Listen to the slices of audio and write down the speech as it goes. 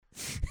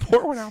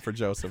Pour one out for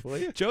Joseph, will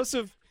you?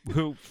 Joseph,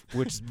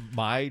 which is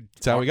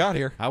That's how we got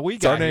here. How we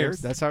got here.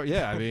 That's how.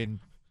 Yeah, I mean,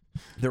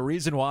 the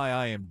reason why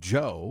I am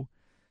Joe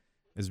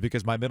is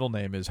because my middle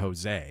name is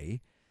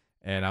Jose,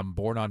 and I'm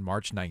born on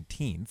March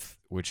 19th,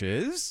 which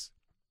is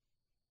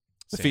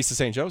the Feast of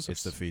St. Joseph.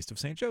 It's the Feast of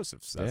St.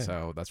 Joseph's.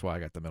 That's why I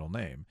got the middle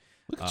name.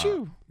 Look at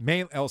you.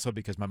 Mainly also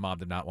because my mom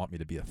did not want me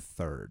to be a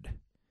third.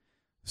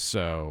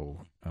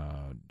 So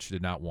she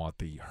did not want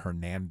the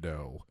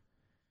Hernando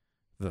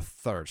the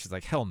third. She's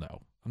like, hell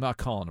no. I'm not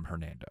calling him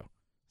Hernando.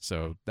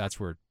 So that's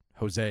where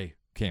Jose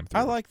came through.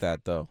 I like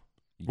that, though.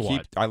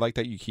 I like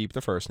that you keep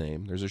the first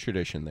name. There's a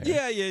tradition there.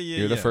 Yeah.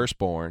 You're the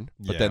firstborn,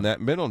 but then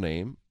that middle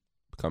name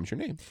becomes your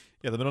name.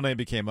 Yeah, the middle name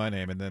became my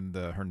name, and then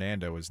the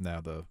Hernando is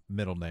now the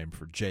middle name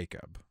for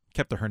Jacob.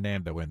 Kept the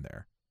Hernando in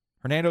there.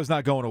 Hernando's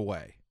not going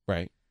away.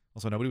 Right.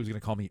 Also, nobody was going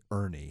to call me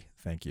Ernie.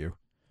 Thank you.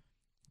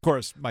 Of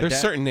course, there's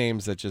certain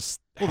names that just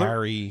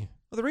Harry.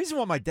 The reason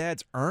why my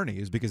dad's Ernie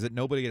is because that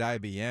nobody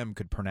at IBM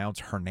could pronounce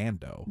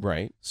Hernando.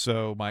 Right.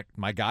 So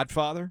my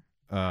godfather,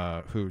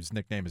 whose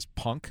nickname is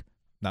Punk,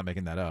 not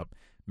making that up,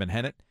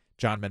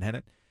 John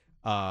Menhennet,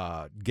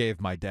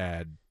 gave my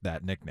dad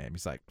that nickname.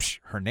 He's like,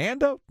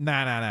 Hernando?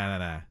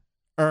 Nah.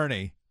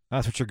 Ernie.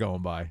 That's what you're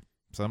going by.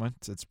 So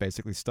it's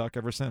basically stuck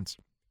ever since.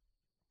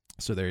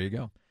 So there you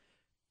go.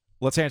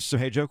 Let's answer some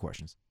Hey Joe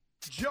questions.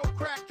 Joe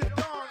cracked the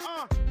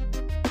dawn,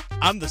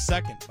 I'm the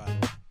second, by the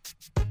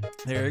way.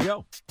 There you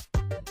go.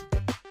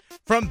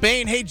 From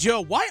Bane, hey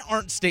Joe, why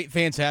aren't State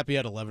fans happy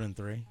at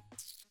 11-3?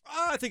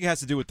 I think it has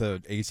to do with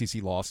the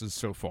ACC losses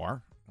so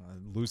far.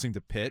 Losing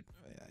to Pitt,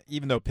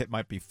 even though Pitt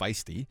might be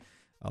feisty,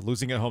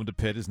 losing at home to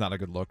Pitt is not a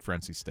good look for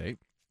NC State.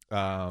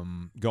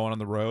 Going on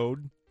the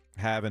road,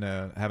 having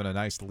a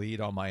nice lead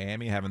on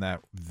Miami, having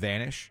that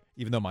vanish,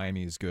 even though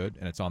Miami is good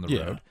and it's on the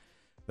road.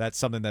 That's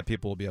something that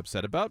people will be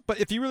upset about. But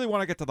if you really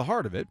want to get to the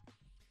heart of it,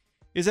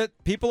 is that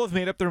people have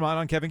made up their mind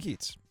on Kevin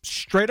Keatts.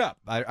 Straight up.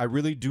 I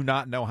really do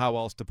not know how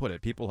else to put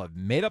it. People have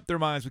made up their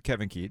minds with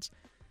Kevin Keatts.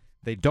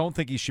 They don't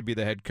think he should be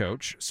the head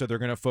coach, so they're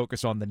going to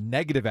focus on the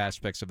negative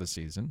aspects of the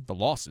season, the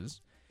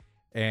losses,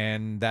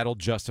 and that'll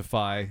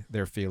justify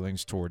their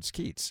feelings towards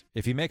Keatts.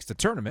 If he makes the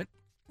tournament,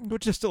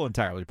 which is still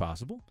entirely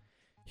possible,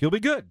 he'll be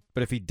good.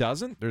 But if he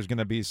doesn't, there's going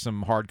to be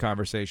some hard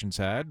conversations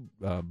had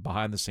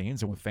behind the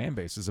scenes and with fan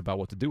bases about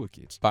what to do with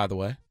Keatts. By the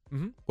way,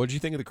 what did you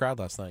think of the crowd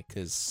last night?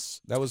 Because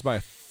that was my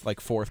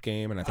fourth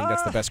game, and I think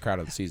that's the best crowd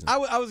of the season. I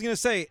was going to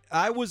say,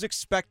 I was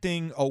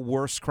expecting a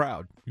worse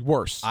crowd.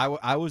 Worse.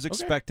 I was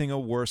expecting a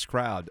worse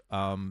crowd.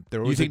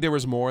 You think there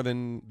was more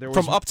than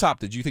from up top?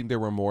 Did you think there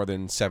were more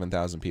than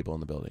 7,000 people in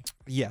the building?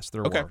 Yes,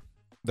 there were.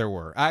 There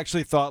were. I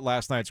actually thought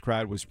last night's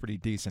crowd was pretty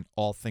decent,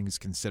 all things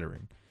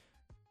considering.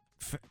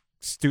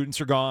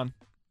 Students are gone.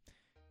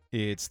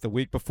 It's the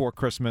week before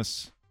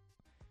Christmas,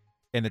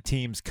 and the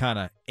team's kind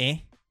of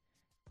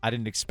I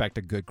didn't expect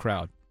a good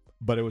crowd,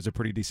 but it was a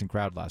pretty decent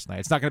crowd last night.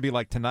 It's not going to be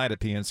like tonight at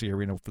PNC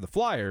Arena for the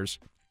Flyers,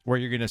 where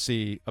you're going to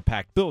see a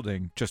packed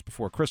building just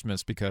before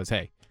Christmas because,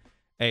 hey,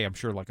 I'm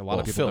sure like a lot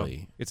of people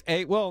Philly.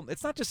 Know.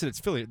 It's not just that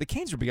it's Philly. The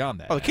Canes are beyond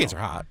that. Oh, the Canes are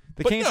hot.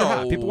 The Canes are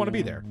hot. People want to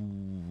be there.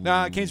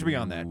 Nah, Canes are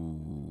beyond that.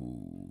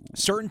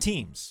 Certain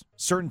teams.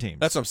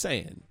 That's what I'm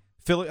saying.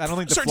 Philly. I don't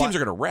think certain teams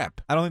are going to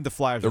rep. I don't think the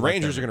Flyers. The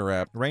Rangers are going to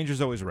rep.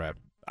 Rangers always rep.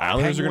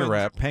 Islanders are going to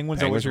rep.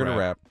 Penguins always are going to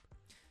rep.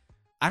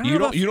 You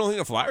don't think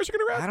the Flyers are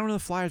going to rep? I don't know the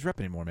Flyers rep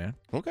anymore, man.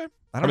 Okay.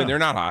 I mean, they're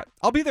not hot.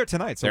 I'll be there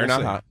tonight. So they're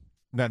not hot.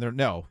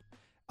 No.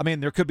 I mean,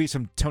 there could be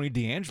some Tony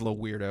D'Angelo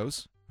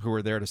weirdos who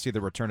are there to see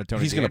the return of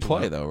Tony. He's going to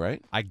play though,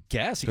 right? I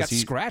guess he got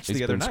scratched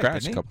the other night. He's been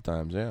scratched a couple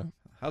times. Yeah.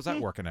 How's that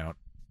working out?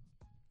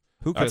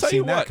 Who could have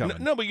seen that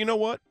coming? No, but you know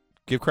what?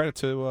 Give credit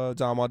to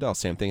Don Waddell.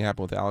 Same thing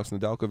happened with Alex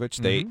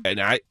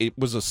Nedeljkovic. It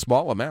was a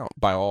small amount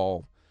by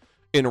all,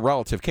 in a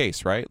relative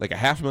case, right? Like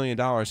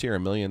 $500,000 here,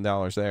 $1 million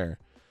there,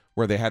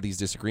 where they had these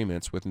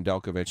disagreements with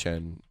Nedeljkovic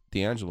and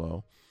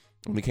D'Angelo,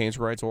 and the Canes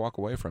were right to walk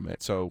away from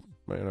it. So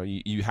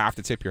you have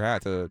to tip your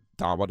hat to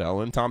Don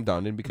Waddell and Tom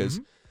Dundon because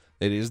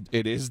it is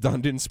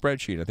Dundon's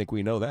spreadsheet. I think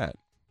we know that.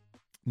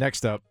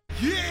 Next up,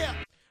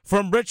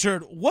 from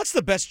Richard, what's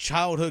the best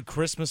childhood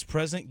Christmas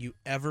present you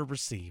ever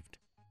received?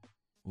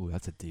 Ooh,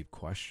 that's a deep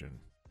question.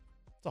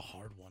 It's a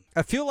hard one.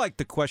 I feel like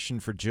the question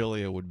for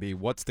Julia would be,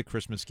 what's the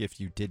Christmas gift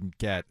you didn't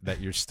get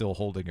that you're still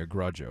holding a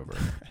grudge over?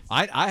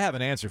 I have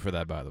an answer for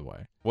that, by the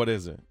way. What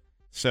is it?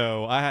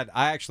 So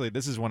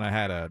this is when I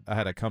had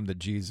a come to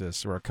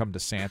Jesus or a come to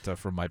Santa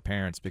from my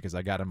parents because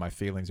I got in my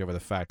feelings over the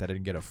fact I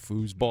didn't get a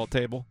foosball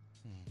table.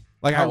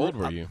 Like how old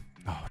were you?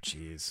 Oh,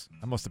 jeez.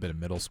 I must have been in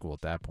middle school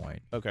at that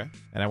point. Okay.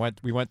 And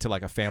we went to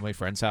like a family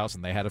friend's house,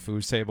 and they had a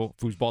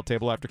foosball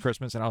table after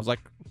Christmas, and I was like,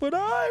 but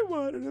I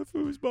wanted a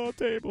foosball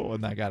table.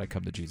 And I got to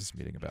come to Jesus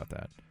meeting about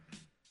that.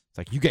 It's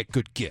like, you get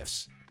good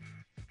gifts.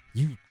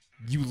 You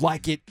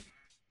like it,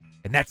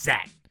 and that's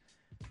that.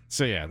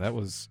 So, yeah, that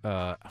was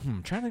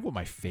I'm trying to think what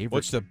my favorite.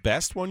 What's the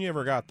best one you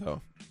ever got,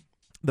 though?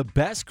 The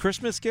best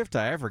Christmas gift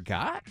I ever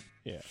got?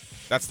 Yeah.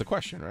 That's the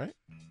question, right?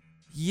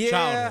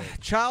 Yeah.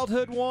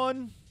 Childhood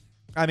one.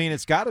 I mean,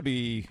 it's got to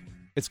be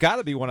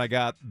when I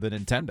got the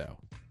Nintendo.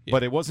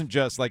 But it wasn't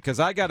just like, because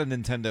I got a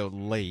Nintendo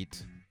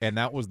late, and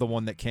that was the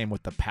one that came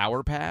with the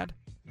power pad.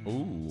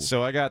 Ooh.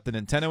 So I got the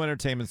Nintendo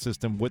Entertainment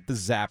System with the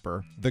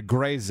zapper, the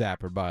gray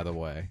zapper, by the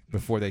way,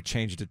 before they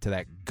changed it to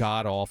that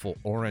god-awful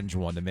orange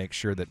one to make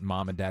sure that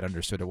Mom and Dad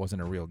understood it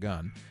wasn't a real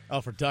gun.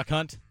 Oh, for Duck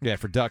Hunt? Yeah,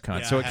 for Duck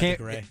Hunt. Yeah, so I had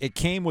the gray. it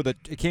came with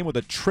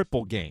a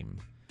triple game.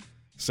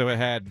 So it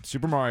had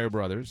Super Mario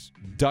Brothers,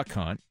 Duck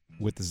Hunt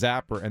with the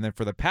zapper, and then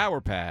for the power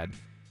pad,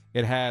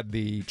 it had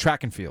the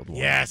track and field one.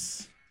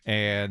 Yes.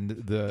 And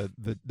the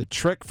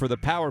trick for the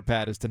power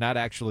pad is to not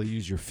actually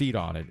use your feet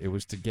on it. It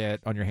was to get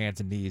on your hands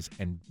and knees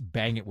and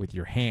bang it with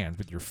your hands,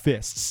 with your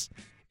fists.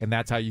 And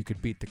that's how you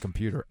could beat the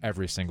computer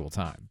every single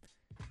time.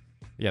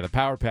 Yeah, the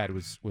power pad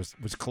was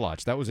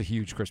clutch. That was a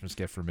huge Christmas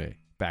gift for me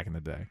back in the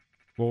day.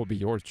 What would be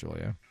yours,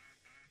 Julia?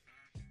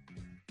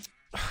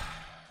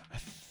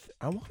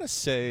 I want to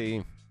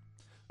say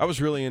I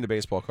was really into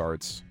baseball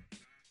cards,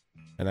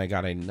 and I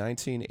got a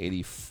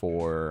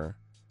 1984.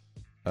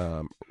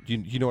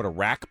 You know what a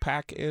rack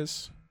pack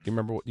is? You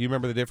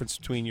remember the difference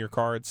between your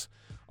cards?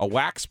 A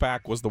wax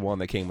pack was the one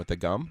that came with the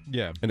gum.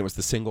 Yeah, and it was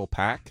the single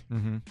pack.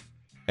 Mm-hmm.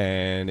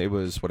 And it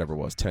was whatever it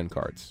was, 10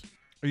 cards.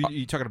 Are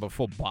you talking about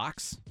full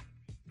box?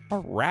 A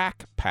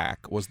rack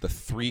pack was the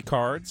 3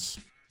 cards,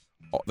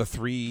 the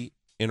 3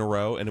 in a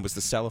row, and it was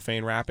the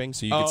cellophane wrapping,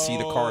 so you could see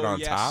the card on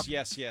top.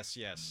 Yes. I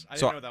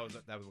So didn't know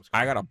that was.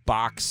 I got a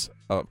box.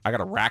 I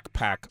got a rack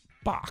pack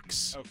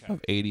box Okay.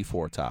 of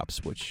 84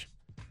 tops, which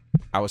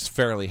I was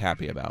fairly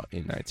happy about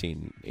in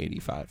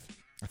 1985.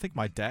 I think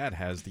my dad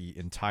has the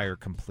entire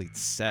complete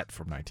set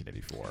from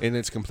 1984. And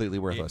it's completely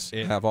worthless.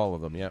 It- I have all of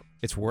them, yep.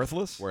 It's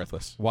worthless?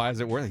 Worthless. Why is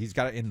it worthless? He's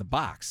got it in the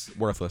box.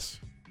 Worthless.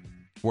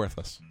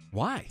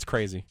 Why? It's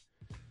crazy.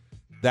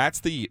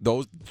 That's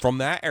those from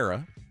that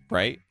era,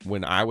 right?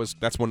 When I was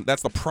that's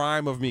the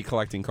prime of me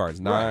collecting cards.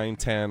 9,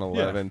 10,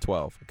 11,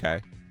 12,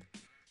 okay?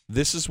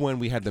 This is when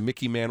we had the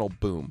Mickey Mantle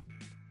boom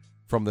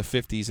from the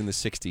 50s and the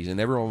 60s, and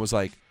everyone was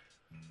like,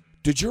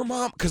 did your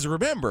mom, because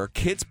remember,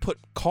 kids put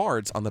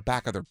cards on the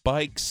back of their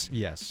bikes.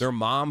 Yes. Their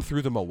mom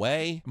threw them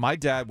away. My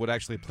dad would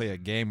actually play a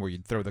game where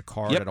you'd throw the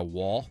card Yep. at a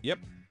wall. Yep.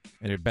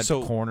 And it'd bend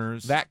So the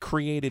corners. That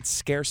created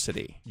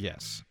scarcity.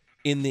 Yes.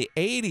 In the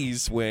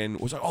 80s, when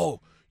it was like,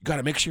 oh, you got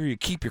to make sure you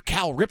keep your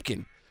Cal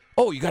Ripken.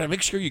 Oh, you got to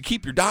make sure you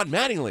keep your Don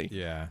Mattingly.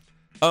 Yeah.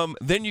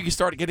 Then you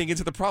start getting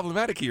into the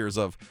problematic years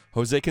of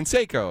Jose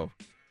Canseco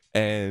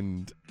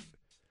and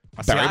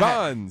Barry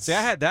Bonds.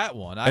 I had that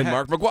one.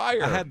 Mark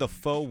McGwire. I had the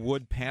faux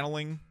wood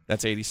paneling.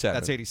 That's 87.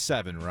 That's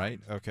 87, right?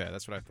 Okay,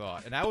 that's what I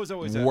thought. And I was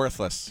always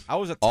worthless. I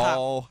was a top.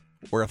 All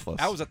worthless.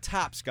 I was a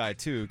tops guy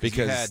too Because-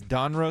 you had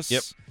Donruss.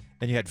 Yep.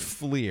 And you had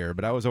Fleer,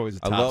 but I was always a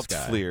I tops loved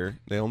guy. Fleer.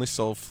 They only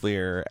sold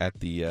Fleer at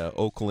the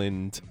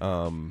Oakland,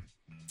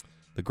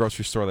 the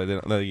grocery store.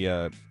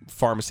 The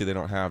pharmacy they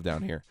don't have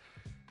down here.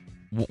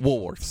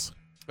 Woolworths.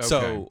 Okay.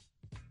 So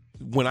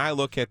when I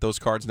look at those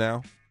cards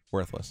now,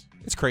 worthless.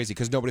 It's crazy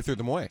because nobody threw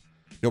them away.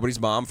 Nobody's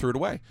mom threw it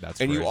away. That's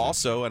and crazy. You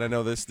also, and I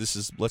know this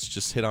is, let's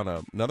just hit on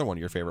another one of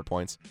your favorite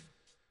points.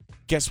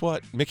 Guess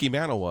what? Mickey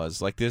Mantle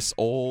was like this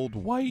old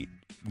white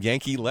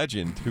Yankee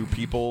legend who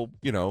people,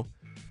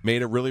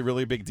 made a really,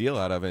 really big deal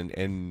out of and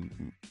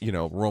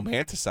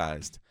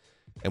romanticized.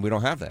 And we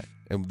don't have that.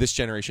 And this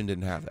generation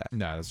didn't have that.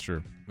 No, that's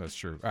true. That's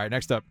true. All right,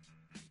 next up.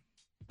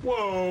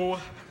 Whoa. All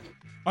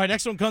right,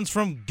 next one comes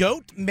from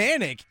Goat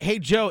Manic. Hey,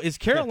 Joe, is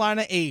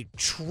Carolina a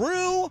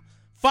true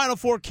Final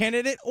Four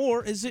candidate,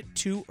 or is it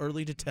too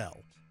early to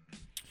tell?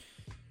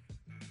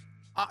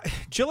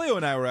 Gilio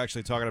and I were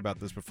actually talking about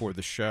this before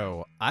the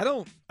show. I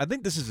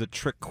think this is a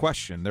trick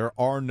question. There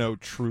are no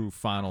true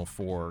Final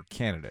Four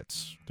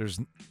candidates.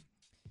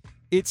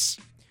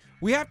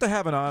 We have to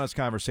have an honest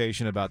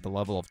conversation about the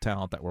level of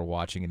talent that we're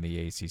watching in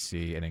the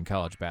ACC and in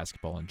college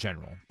basketball in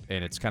general.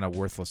 And it's kind of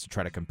worthless to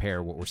try to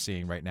compare what we're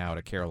seeing right now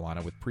to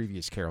Carolina with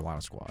previous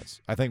Carolina squads.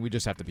 I think we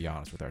just have to be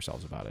honest with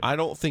ourselves about it. I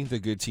don't think the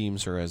good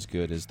teams are as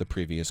good as the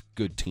previous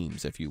good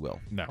teams, if you will.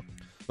 No.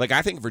 Like,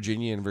 I think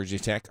Virginia and Virginia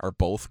Tech are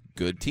both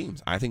good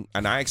teams. I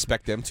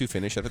expect them to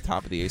finish at the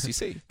top of the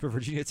ACC. But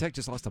Virginia Tech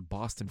just lost to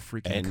Boston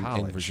freaking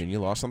College. And Virginia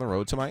lost on the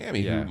road to Miami.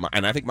 Yeah.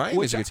 And I think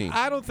Miami's a good team.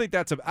 I don't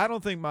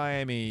think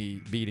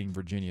Miami beating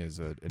Virginia is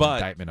an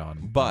indictment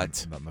on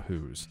the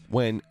Who's.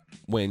 When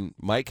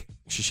Mike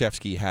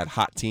Krzyzewski had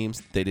hot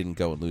teams, they didn't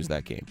go and lose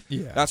that game.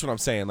 Yeah. That's what I'm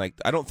saying. Like,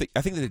 I think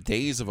that the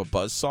days of a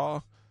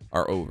buzzsaw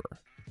are over.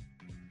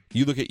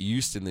 You look at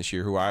Houston this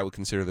year, who I would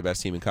consider the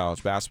best team in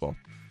college basketball.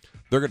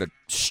 They're going to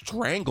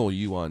strangle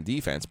you on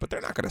defense, but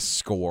they're not going to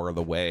score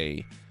the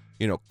way,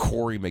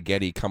 Corey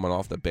Maggette coming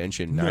off the bench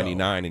in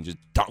 99 and just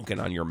dunking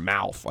on your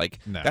mouth. Like,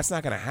 That's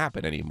not going to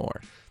happen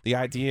anymore. The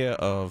idea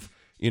of,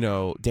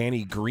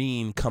 Danny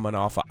Green coming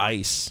off of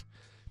ice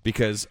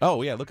because,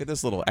 oh, yeah, look at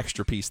this little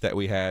extra piece that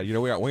we had.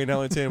 We got Wayne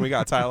Ellington, we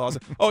got Tyler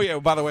Lawson. Oh, yeah,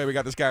 by the way, we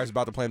got this guy who's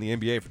about to play in the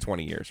NBA for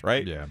 20 years,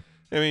 right? Yeah.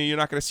 I mean, you're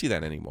not going to see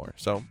that anymore.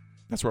 So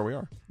that's where we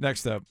are.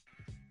 Next up.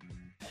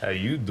 How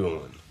you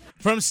doing?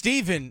 From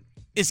Steven,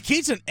 is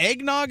Keats an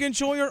eggnog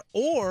enjoyer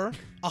or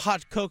a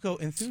hot cocoa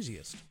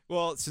enthusiast?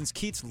 Well, since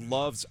Keats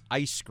loves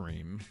ice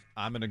cream,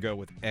 I'm going to go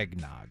with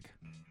eggnog.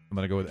 I'm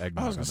going to go with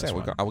eggnog. I was going to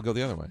say, I would go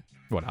the other way.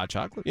 What, hot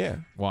chocolate? Yeah.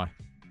 Why?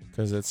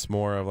 Because it's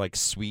more of like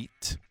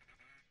sweet,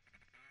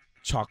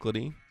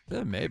 chocolatey.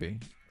 Maybe.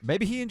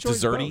 Maybe he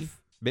enjoys desserty.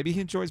 both. Maybe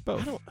he enjoys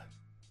both.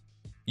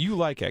 You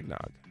like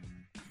eggnog.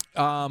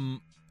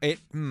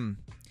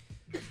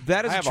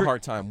 That is I have a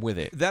hard time with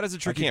it. That is a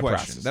tricky can't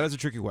question. process That is a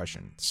tricky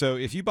question. So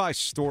if you buy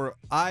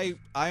I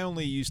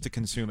only used to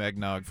consume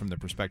eggnog from the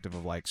perspective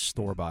of like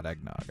store-bought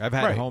eggnog. I've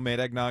had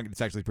homemade eggnog.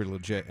 It's actually pretty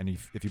legit. And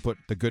if you put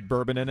the good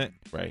bourbon in it,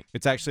 right,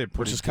 it's actually a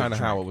pretty which is kind of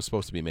how it was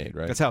supposed to be made,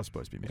 right? That's how it's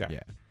supposed to be made, Okay.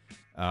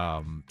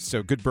 yeah.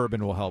 So good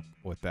bourbon will help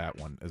with that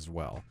one as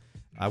well.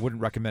 I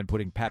wouldn't recommend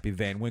putting Pappy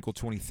Van Winkle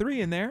 23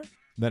 in there.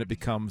 Then it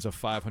becomes a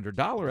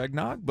 $500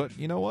 eggnog. But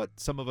you know what?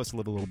 Some of us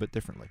live a little bit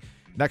differently.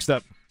 Next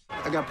up.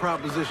 I got a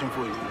proposition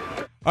for you.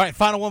 All right,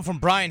 final one from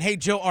Brian. Hey,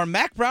 Joe, are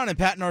Mac Brown and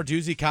Pat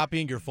Narduzzi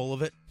copying You're Full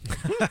of It?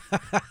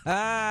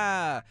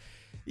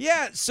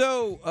 Yeah,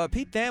 so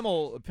Pete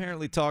Thamel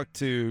apparently talked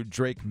to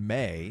Drake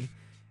May,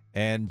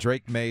 and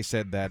Drake May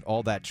said that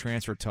all that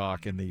transfer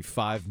talk and the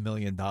 $5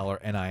 million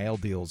NIL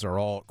deals are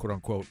all,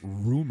 quote-unquote,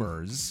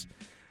 rumors.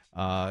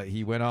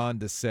 He went on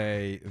to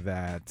say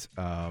that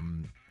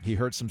he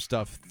heard some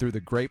stuff through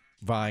the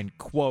grapevine.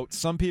 Quote,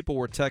 some people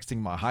were texting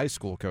my high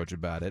school coach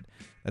about it.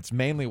 That's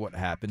mainly what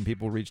happened.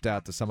 People reached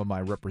out to some of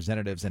my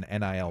representatives and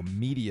NIL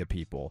media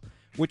people,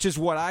 which is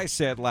what I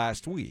said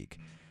last week.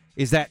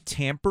 Is that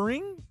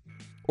tampering,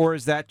 or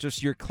is that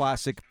just your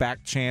classic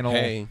back channel?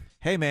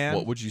 Hey, man.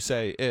 What would you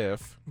say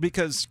if?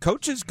 Because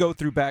coaches go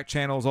through back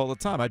channels all the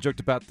time. I joked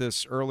about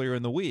this earlier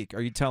in the week.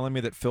 Are you telling me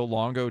that Phil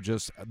Longo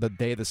just, the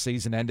day the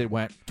season ended,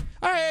 went,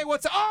 hey,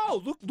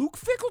 Luke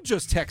Fickell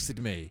just texted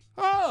me.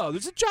 Oh,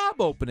 there's a job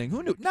opening.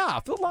 Who knew?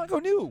 Nah, Phil Longo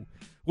knew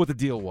what the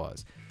deal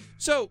was.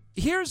 So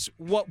here's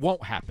what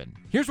won't happen.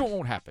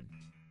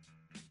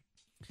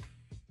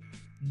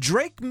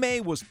 Drake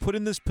May was put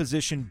in this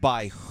position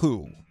by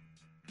who?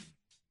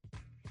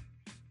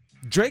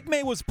 Drake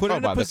May was put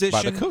in a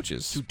position by the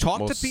coaches to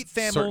talk to Pete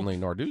Thamel. Certainly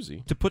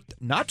Narduzzi. To put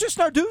not just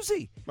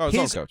Narduzzi,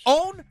 his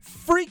own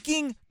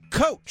freaking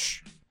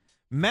coach.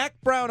 Mac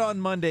Brown on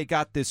Monday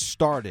got this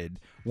started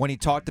when he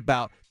talked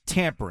about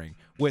tampering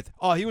with,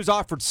 he was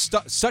offered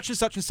such and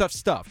such and such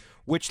stuff,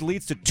 which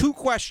leads to two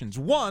questions.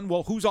 One,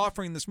 well, who's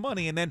offering this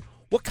money? And then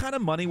what kind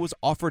of money was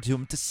offered to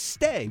him to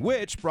stay?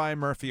 Which Brian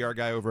Murphy, our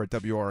guy over at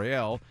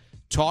WRAL,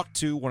 talked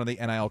to one of the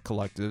NIL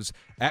collectives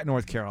at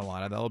North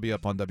Carolina. That'll be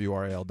up on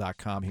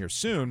WRAL.com here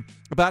soon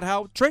about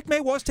how Drake May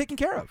was taken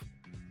care of.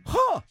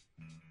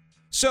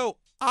 So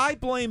I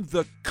blame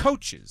the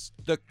coaches.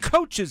 The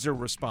coaches are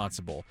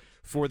responsible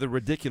for the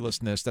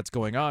ridiculousness that's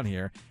going on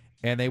here,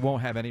 and they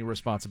won't have any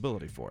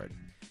responsibility for it.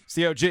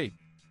 COG,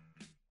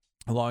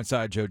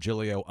 alongside Joe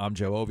Giglio, I'm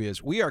Joe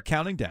Ovies. We are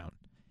counting down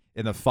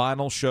in the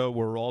final show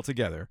where we're all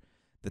together,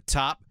 the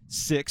top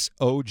 6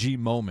 OG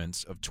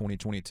moments of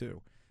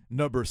 2022.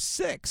 Number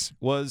 6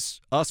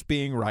 was us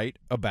being right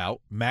about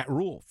Matt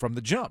Rule from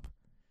the jump.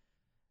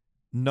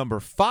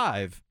 Number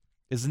 5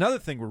 is another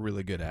thing we're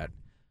really good at,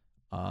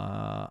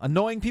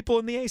 annoying people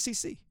in the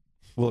ACC.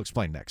 We'll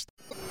explain next.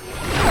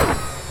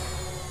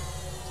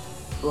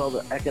 Well,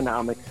 the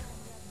economics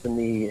to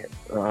me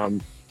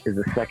is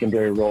a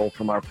secondary role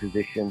from our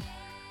position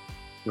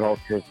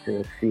relative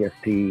to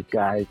CFP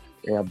guys.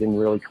 And I've been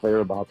really clear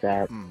about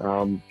that.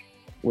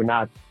 We're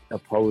not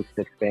opposed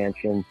to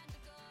expansion.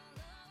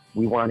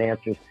 We want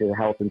answers to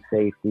health and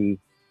safety,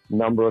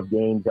 number of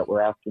games that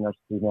we're asking our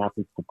student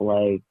athletes to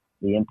play,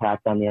 the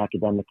impact on the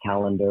academic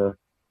calendar,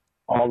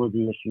 all of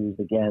the issues,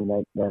 again,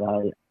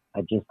 that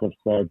I just have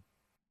said.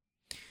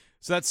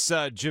 So that's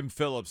Jim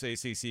Phillips,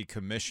 ACC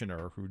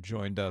Commissioner, who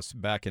joined us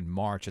back in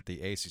March at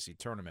the ACC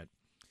tournament.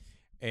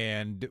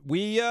 And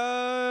we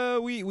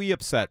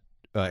upset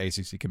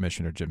ACC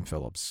Commissioner Jim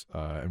Phillips,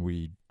 and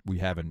we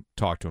haven't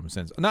talked to him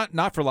since.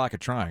 Not for lack of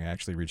trying. I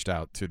actually reached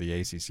out to the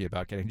ACC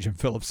about getting Jim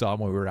Phillips on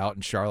when we were out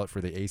in Charlotte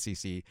for the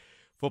ACC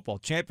Football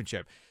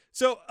Championship.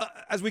 So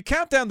as we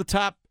count down the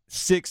top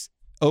 6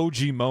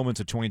 OG moments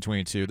of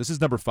 2022, this is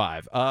number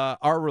 5,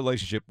 our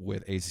relationship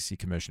with ACC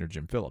Commissioner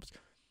Jim Phillips.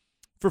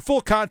 For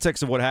full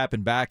context of what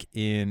happened back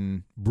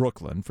in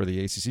Brooklyn for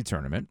the ACC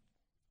tournament,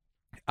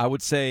 I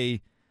would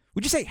say,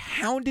 would you say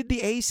hounded the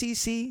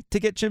ACC to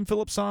get Jim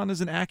Phillips on as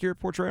an accurate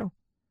portrayal?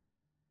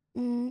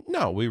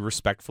 No, we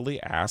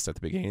respectfully asked at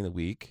the beginning of the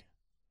week.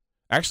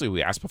 Actually,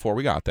 we asked before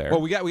we got there.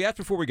 Well, we asked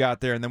before we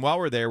got there, and then while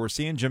we're there, we're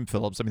seeing Jim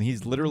Phillips. I mean,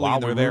 he's literally while in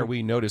the we're there. room.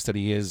 We noticed that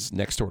he is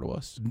next door to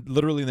us,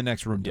 literally in the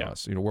next room to Yeah.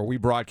 us. You know, where we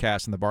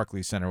broadcast in the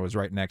Barclays Center was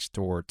right next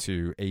door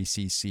to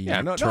ACC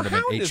no, tournament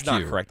hound HQ. is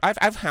not correct.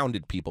 I've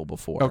hounded people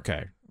before.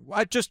 Okay,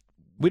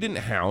 We didn't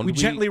hound. we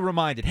gently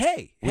reminded,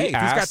 hey, we if he's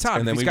got asked,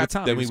 time, and then if he's got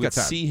time, then we if he's would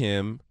got time. see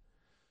him,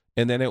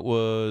 and then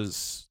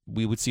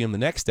we would see him the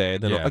next day.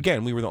 Then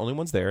again, we were the only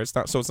ones there. It's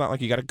not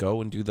like you got to go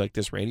and do like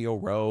this radio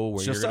row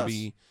where you're going to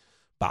be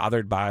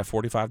bothered by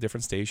 45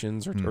 different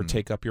stations or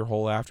take up your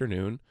whole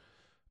afternoon.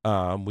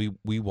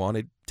 We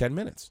wanted 10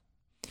 minutes.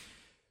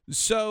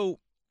 So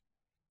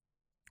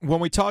when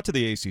we talked to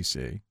the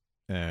ACC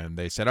and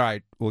they said, all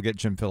right, we'll get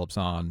Jim Phillips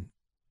on,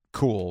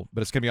 cool,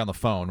 but it's going to be on the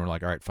phone. We're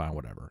like, all right, fine,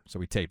 whatever. So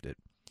we taped it.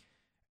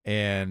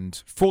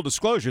 And full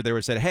disclosure, they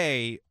were said,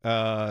 hey,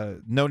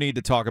 no need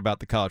to talk about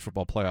the college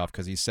football playoff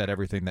because he said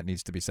everything that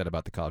needs to be said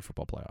about the college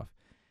football playoff.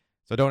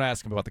 So don't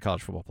ask him about the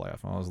college football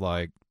playoff. And I was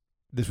like,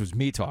 this was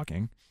me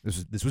talking.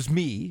 This was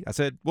me. I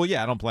said, well,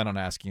 yeah, I don't plan on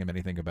asking him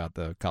anything about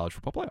the college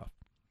football playoff.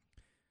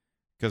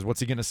 Because what's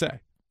he going to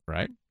say,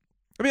 right?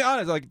 I mean,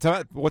 honestly, like,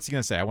 what's he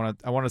going to say? I want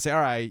to say,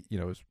 all right,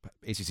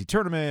 ACC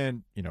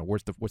tournament,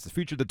 what's the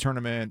future of the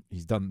tournament?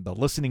 He's done the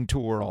listening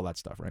tour, all that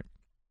stuff, right?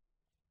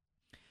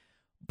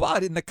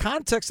 But in the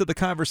context of the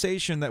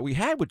conversation that we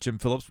had with Jim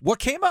Phillips, what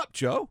came up,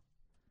 Joe?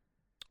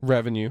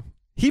 Revenue.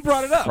 He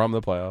brought it up. From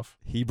the playoff.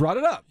 He brought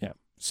it up. Yeah.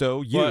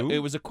 So it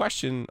was a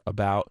question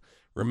about,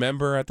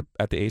 remember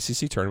at the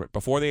ACC tournament,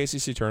 before the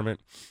ACC tournament,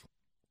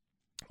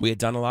 we had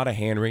done a lot of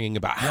hand-wringing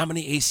about how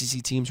many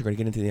ACC teams are going to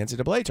get into the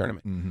NCAA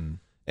tournament. Mm-hmm.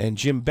 And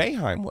Jim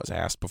Boeheim was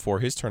asked before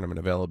his tournament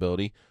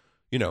availability,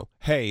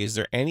 hey, is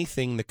there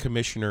anything the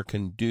commissioner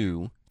can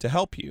do to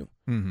help you?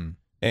 Mm-hmm.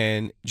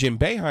 And Jim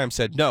Boeheim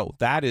said, no,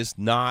 that is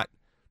not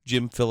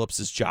Jim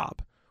Phillips'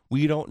 job.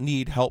 We don't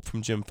need help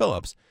from Jim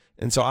Phillips.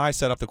 And so I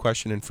set up the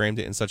question and framed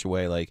it in such a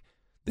way like,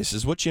 this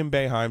is what Jim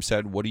Boeheim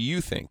said. What do you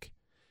think?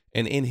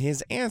 And in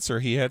his answer,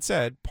 he had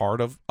said,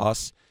 part of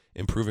us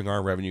improving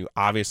our revenue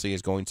obviously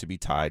is going to be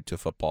tied to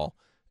football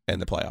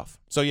and the playoff.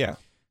 So, yeah.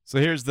 So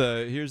here's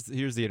the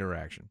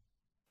interaction.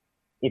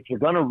 If you're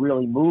going to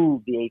really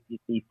move the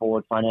ACC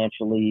forward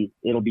financially,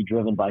 it'll be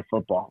driven by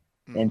football.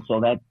 And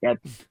so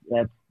that's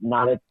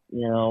not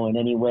in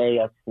any way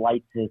a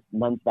slight to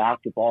men's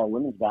basketball or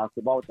women's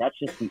basketball. That's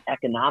just the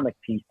economic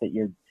piece that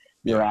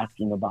you're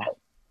asking about.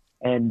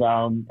 And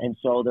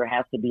so there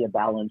has to be a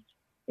balance.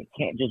 It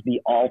can't just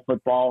be all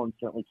football, and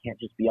certainly can't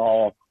just be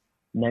all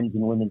men's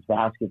and women's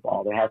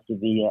basketball. There has to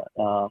be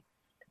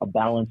a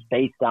balance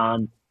based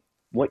on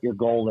what your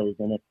goal is.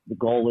 And if the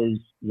goal is,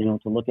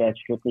 to look at it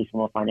strictly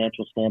from a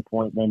financial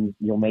standpoint, then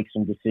you'll make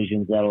some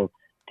decisions that'll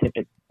tip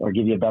it or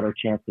give you a better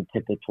chance to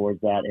tip it towards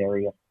that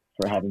area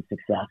for having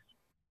success.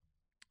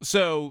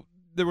 So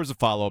there was a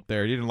follow-up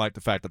there. He didn't like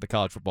the fact that the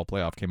college football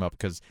playoff came up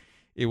because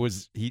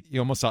he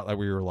almost thought that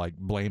we were like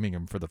blaming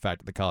him for the fact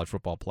that the college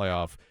football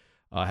playoff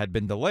had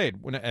been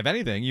delayed. When, if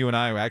anything, you and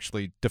I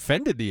actually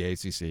defended the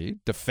ACC,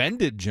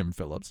 defended Jim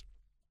Phillips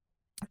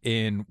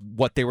in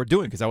what they were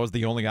doing because that was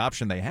the only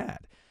option they had.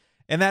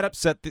 And that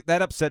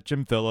upset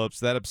Jim Phillips,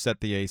 that upset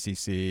the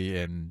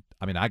ACC, and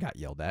I mean, I got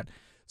yelled at.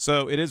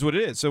 So it is what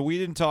it is. So we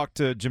didn't talk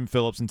to Jim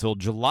Phillips until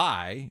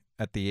July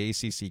at the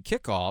ACC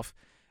kickoff,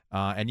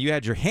 and you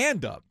had your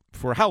hand up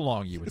for how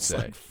long, you would say?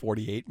 Like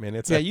 48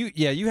 minutes. Yeah,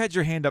 you had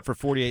your hand up for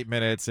 48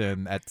 minutes,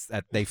 and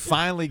they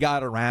finally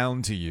got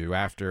around to you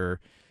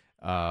after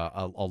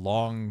a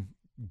long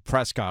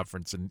press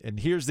conference. And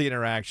here's the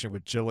interaction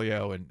with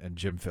Giglio and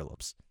Jim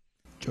Phillips.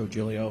 Joe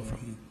Giglio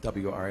from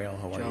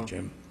WRAL. How are you,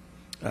 Jim?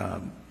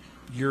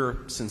 Your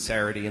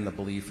sincerity and the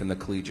belief in the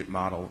collegiate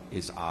model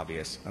is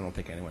obvious. I don't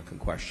think anyone can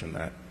question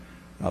that.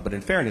 But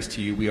in fairness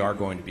to you, we are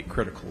going to be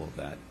critical of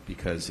that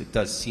because it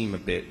does seem a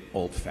bit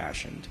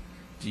old-fashioned.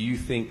 Do you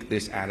think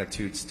this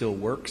attitude still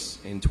works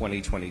in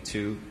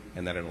 2022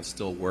 and that it'll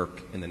still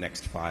work in the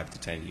next 5 to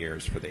 10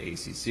 years for the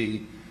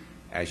ACC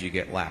as you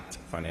get lapped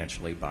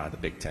financially by the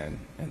Big Ten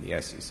and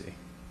the SEC?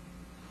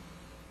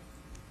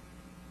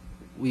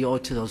 We owe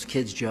it to those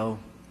kids, Joe.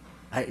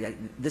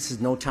 This is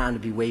no time to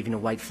be waving a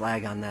white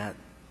flag on that.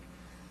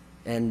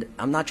 And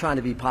I'm not trying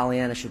to be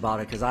Pollyannish about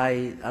it because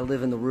I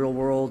live in the real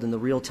world in the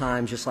real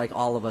time just like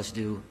all of us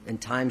do,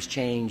 and times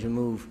change and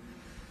move.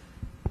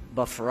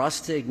 But for us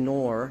to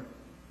ignore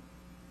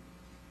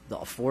the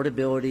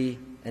affordability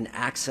and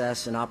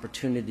access and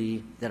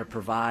opportunity that it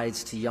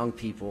provides to young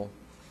people,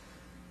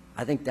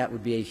 I think that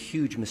would be a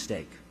huge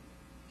mistake,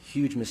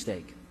 huge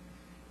mistake.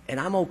 And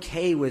I'm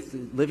okay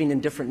with living in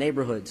different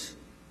neighborhoods.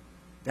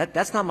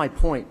 That's not my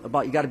point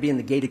about you got to be in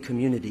the gated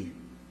community.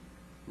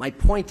 My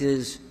point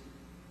is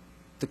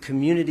the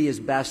community is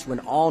best when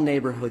all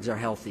neighborhoods are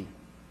healthy,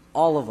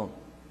 all of them.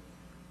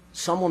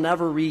 Some will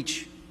never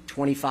reach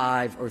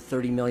 $25 or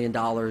 $30 million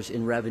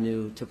in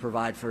revenue to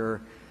provide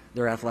for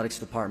their athletics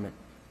department.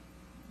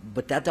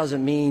 But that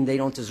doesn't mean they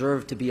don't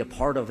deserve to be a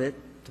part of it,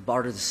 to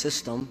part of the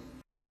system.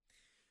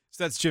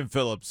 So that's Jim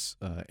Phillips,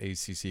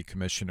 ACC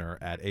Commissioner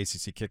at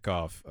ACC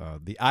Kickoff.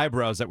 The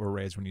eyebrows that were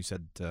raised when you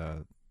said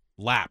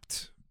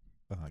lapped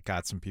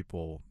got the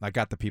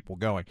people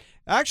going.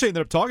 I actually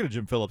ended up talking to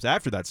Jim Phillips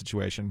after that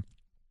situation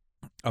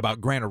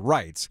about grant of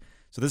rights.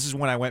 So this is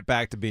when I went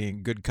back to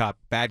being good cop,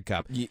 bad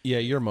cop. Yeah,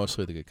 you're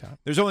mostly the good cop.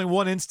 There's only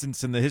one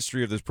instance in the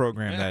history of this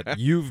program that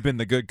you've been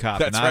the good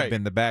cop and I've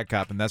been the bad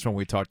cop, and that's when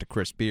we talked to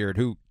Chris Beard,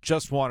 who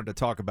just wanted to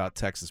talk about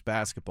Texas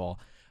basketball.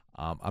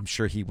 I'm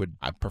sure he would.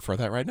 I prefer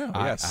that right now.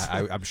 Yes,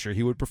 I'm sure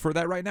he would prefer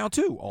that right now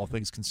too, all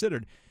things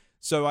considered.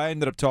 So I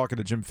ended up talking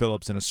to Jim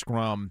Phillips in a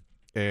scrum,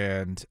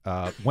 and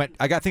I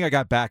think I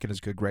got back in his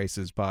good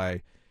graces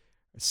by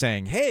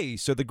saying, "Hey,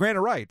 so the grant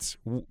of rights,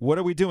 what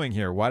are we doing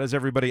here? Why does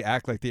everybody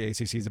act like the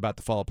ACC is about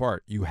to fall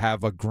apart? You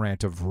have a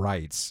grant of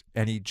rights."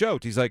 And he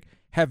joked. He's like,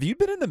 "Have you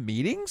been in the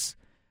meetings?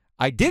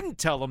 I didn't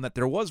tell him that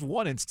there was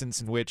one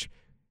instance in which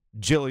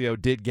Giglio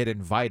did get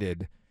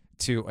invited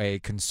to a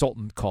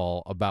consultant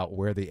call about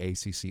where the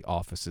ACC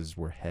offices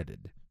were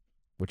headed,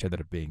 which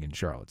ended up being in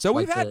Charlotte. So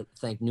I'd like to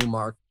thank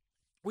Newmark.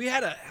 we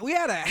had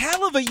a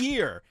hell of a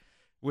year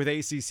with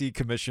ACC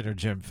Commissioner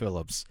Jim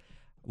Phillips.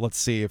 Let's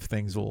see if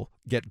things will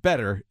get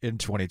better in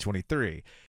 2023.